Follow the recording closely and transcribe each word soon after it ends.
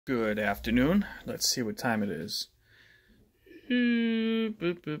Good afternoon. Let's see what time it is. Boop,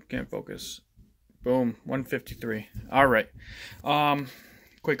 boop, can't focus. Boom, 1:53. All right.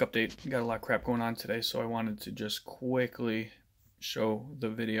 Quick update. Got a lot of crap going on today, so I wanted to just quickly show the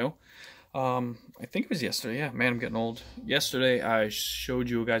video. I think it was yesterday. Yeah, man, I'm getting old. Yesterday, I showed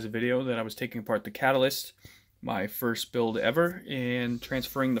you guys a video that I was taking apart the catalyst, my first build ever, and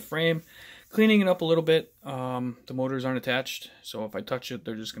transferring the frame, cleaning it up a little bit. The motors aren't attached, so if I touch it,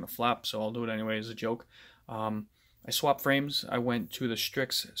 they're just going to flop, so I'll do it anyway as a joke. I swapped frames. I went to the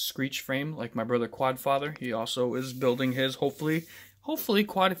Strix Screech frame, like my brother Quadfather. He also is building his, hopefully,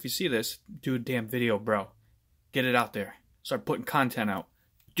 Quad, if you see this, do a damn video, bro. Get it out there. Start putting content out.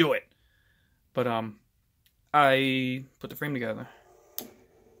 Do it. But, I put the frame together.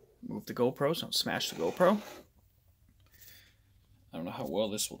 Move the GoPro, so don't smash the GoPro. I don't know how well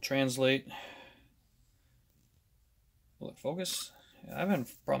this will translate. Will it focus? Yeah, I've had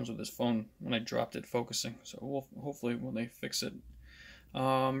problems with this phone when I dropped it focusing, so hopefully when they fix it.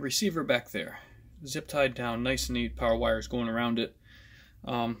 Receiver back there. Zip tied down, nice and neat, power wires going around it.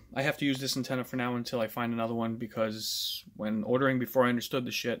 I have to use this antenna for now until I find another one, because when ordering before I understood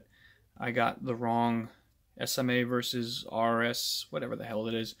the shit, I got the wrong SMA versus RS, whatever the hell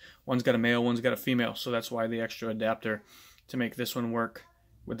it is. One's got a male, one's got a female, so that's why the extra adapter to make this one work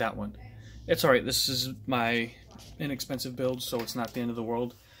with that one. It's alright, this is my inexpensive build, so it's not the end of the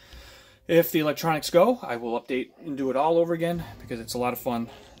world. If the electronics go, I will update and do it all over again, because it's a lot of fun.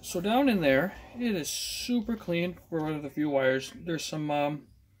 So down in there, it is super clean. We're rid of a few wires. There's some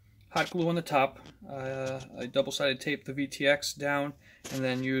hot glue on the top. I double-sided taped the VTX down, and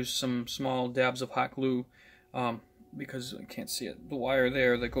then used some small dabs of hot glue, because I can't see it. The wire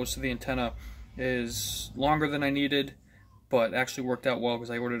there that goes to the antenna is longer than I needed, but actually worked out well because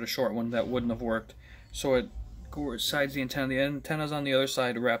I ordered a short one that wouldn't have worked. So it sides the antenna. The antenna's on the other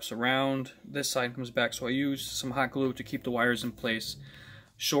side, it wraps around. This side comes back, so I used some hot glue to keep the wires in place.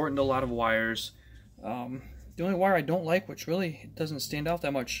 Shortened a lot of wires. The only wire I don't like, which really doesn't stand out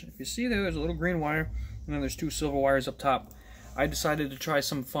that much, if you see there's a little green wire, and then there's two silver wires up top. I decided to try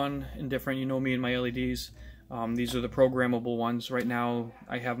some fun and different. You know me and my LEDs. These are the programmable ones. Right now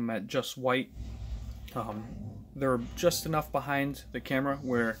I have them at just white. They're just enough behind the camera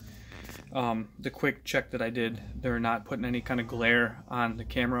where the quick check that I did, they're not putting any kind of glare on the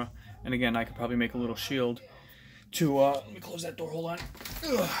camera. And again, I could probably make a little shield to, let me close that door, hold on.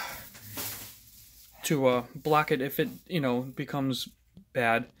 Ugh. To block it if it, becomes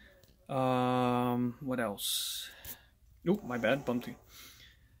bad. What else? Oh, my bad, bumped it.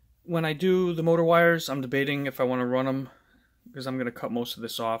 When I do the motor wires, I'm debating if I want to run them, because I'm going to cut most of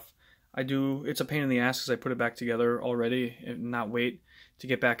this off. It's a pain in the ass because I put it back together already and not wait to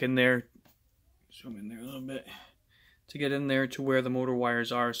get back in there. Zoom in there a little bit. To get in there to where the motor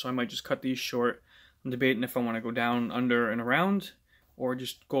wires are, so I might just cut these short. I'm debating if I want to go down, under, and around, or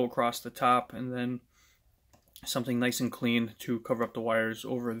just go across the top and then something nice and clean to cover up the wires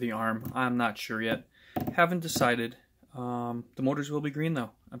over the arm. I'm not sure yet. Haven't decided. The motors will be green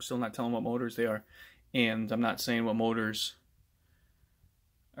though. I'm still not telling what motors they are. And I'm not saying what motors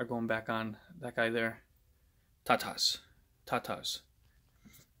are going back on that guy there. Tatas.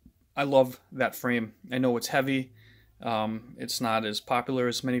 I love that frame. I know it's heavy. It's not as popular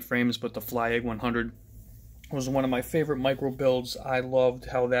as many frames, but the Fly Egg 100 was one of my favorite micro builds. I loved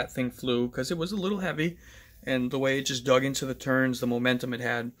how that thing flew because it was a little heavy, and the way it just dug into the turns, the momentum it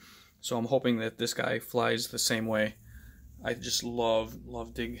had. So I'm hoping that this guy flies the same way. I just dig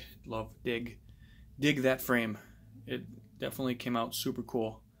that frame. It definitely came out super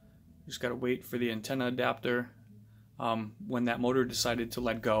cool. Just gotta wait for the antenna adapter. When that motor decided to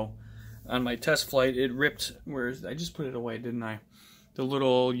let go. On my test flight, it ripped, I just put it away, didn't I? The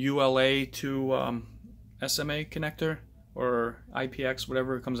little ULA to SMA connector, or IPX,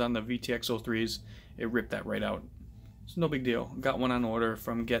 whatever it comes on the VTX03s, it ripped that right out. It's no big deal. Got one on order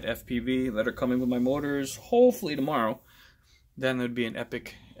from Get FPV that are coming with my motors, hopefully tomorrow. Then there'd be an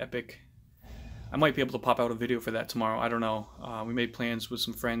epic. I might be able to pop out a video for that tomorrow. I don't know. We made plans with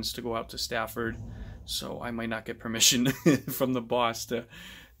some friends to go out to Stafford, so I might not get permission from the boss to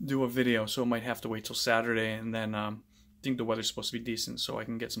do a video, so I might have to wait till Saturday. And then I think the weather's supposed to be decent, so I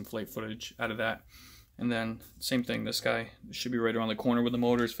can get some flight footage out of that. And then same thing, this guy should be right around the corner with the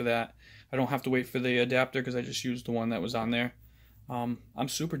motors for that. I don't have to wait for the adapter because I just used the one that was on there. I'm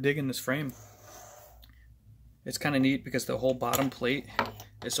super digging this frame. It's kind of neat because the whole bottom plate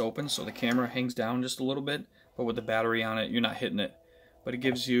is open, so the camera hangs down just a little bit, but with the battery on it, you're not hitting it. But it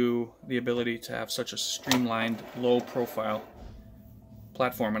gives you the ability to have such a streamlined, low profile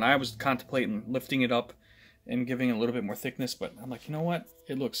platform. And I was contemplating lifting it up and giving it a little bit more thickness, but I'm like, you know what?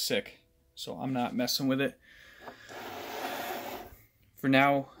 It looks sick. So I'm not messing with it. For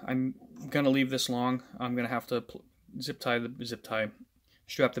now, I'm going to leave this long. I'm going to have to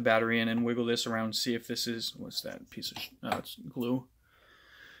strap the battery in and wiggle this around, see if this is, what's that piece of, it's glue.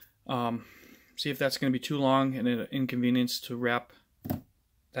 See if that's going to be too long and an inconvenience to wrap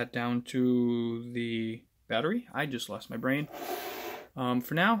that down to the battery. I just lost my brain.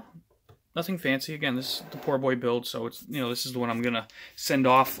 For now, nothing fancy. Again, this is the poor boy build, so it's, you know, this is the one I'm gonna send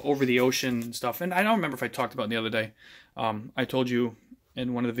off over the ocean and stuff. And I don't remember if I talked about it the other day. I told you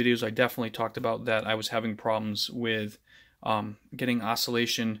in one of the videos I definitely talked about that I was having problems with getting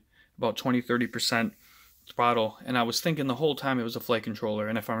oscillation about 20-30% throttle, and I was thinking the whole time it was a flight controller.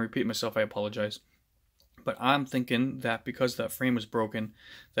 And if I'm repeating myself, I apologize. But I'm thinking that because that frame was broken,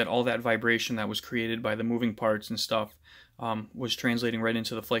 that all that vibration that was created by the moving parts and stuff was translating right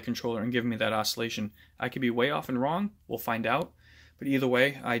into the flight controller and giving me that oscillation. I could be way off and wrong. We'll find out. But either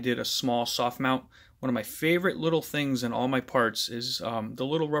way, I did a small soft mount. One of my favorite little things in all my parts is the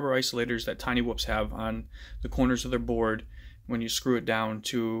little rubber isolators that Tiny Whoops have on the corners of their board when you screw it down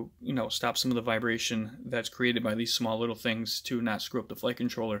to, you know, stop some of the vibration that's created by these small little things to not screw up the flight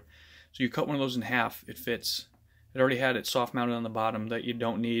controller. So you cut one of those in half, it fits. It already had it soft mounted on the bottom that you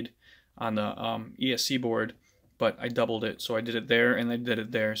don't need on the ESC board, but I doubled it. So I did it there and I did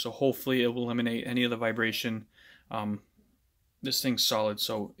it there. So hopefully it will eliminate any of the vibration. This thing's solid,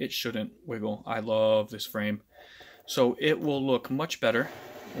 so it shouldn't wiggle. I love this frame. So it will look much better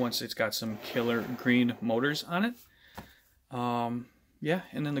once it's got some killer green motors on it. Yeah,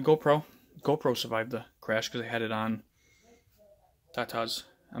 and then the GoPro survived the crash because I had it on tatas.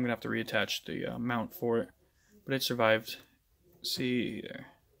 I'm going to have to reattach the mount for it, but it survived. See there.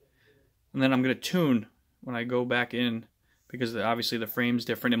 And then I'm going to tune when I go back in, because obviously the frame's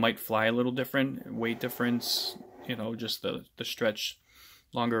different. It might fly a little different, weight difference, you know, just the stretch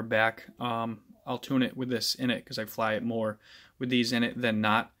longer back. I'll tune it with this in it because I fly it more with these in it than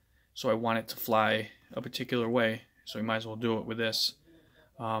not. So I want it to fly a particular way, so we might as well do it with this.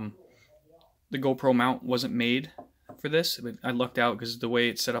 The GoPro mount wasn't made for this, but I lucked out because the way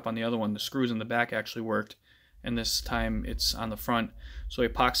it's set up on the other one, the screws in the back actually worked, and this time it's on the front. So I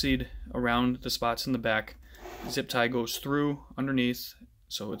epoxied around the spots in the back. Zip tie goes through underneath,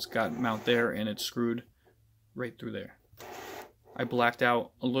 so it's got mount there and it's screwed right through there. I blacked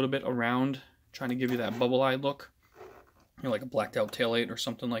out a little bit around, trying to give you that bubble eye look, you know, like a blacked out taillight or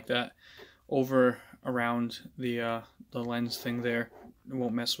something like that, over around the lens thing there. It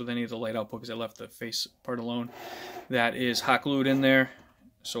won't mess with any of the light output because I left the face part alone. That is hot glued in there,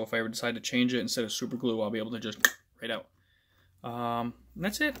 so if I ever decide to change it, instead of super glue, I'll be able to just right out. And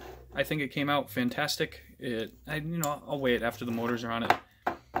that's it. I think it came out fantastic. I'll weigh it after the motors are on it.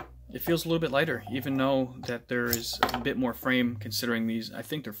 It feels a little bit lighter, even though that there is a bit more frame, considering these, I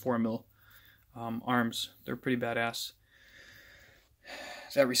think they're 4mm arms. They're pretty badass.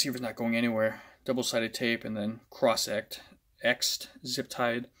 That receiver's not going anywhere. Double-sided tape and then cross-X'd,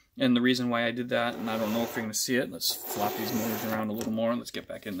 zip-tied. And the reason why I did that, and I don't know if you're going to see it, let's flop these motors around a little more. Let's get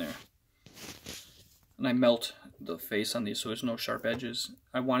back in there. And I melt the face on these so there's no sharp edges.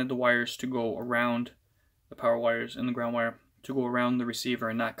 I wanted the wires to go around, the power wires and the ground wire, to go around the receiver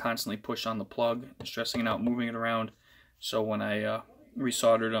and not constantly push on the plug, stressing it out, moving it around. So when I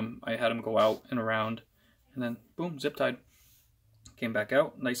resoldered them, I had them go out and around, and then boom, zip tied. Came back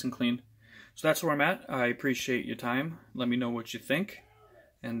out, nice and clean. So that's where I'm at. I appreciate your time. Let me know what you think.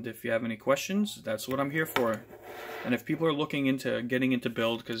 And if you have any questions, that's what I'm here for. And if people are looking into getting into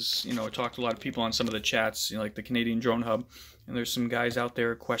build, because, you know, I talked to a lot of people on some of the chats, you know, like the Canadian Drone Hub, and there's some guys out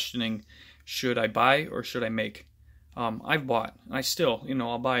there questioning, should I buy or should I make? I've bought. I still, you know,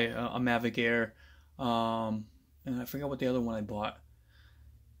 I'll buy a Mavic Air, and I forgot what the other one I bought.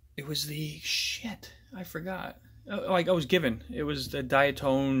 It was the shit. I forgot. Like I was given. It was the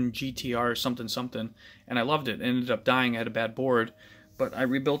Diatone GTR something, and I loved it. It ended up dying. I had a bad board, but I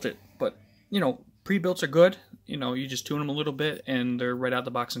rebuilt it. But, you know, pre-builts are good. You know, you just tune them a little bit, and they're right out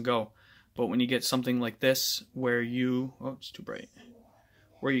the box and go. But when you get something like this, where you... Oh, it's too bright.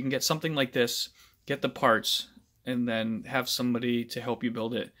 Where you can get something like this, get the parts, and then have somebody to help you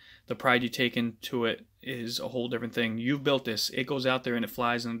build it. The pride you take into it is a whole different thing. You've built this. It goes out there and it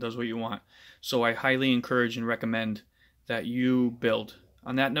flies and it does what you want. So I highly encourage and recommend that you build.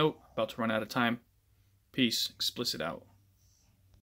 On that note, about to run out of time. Peace. Explicit out.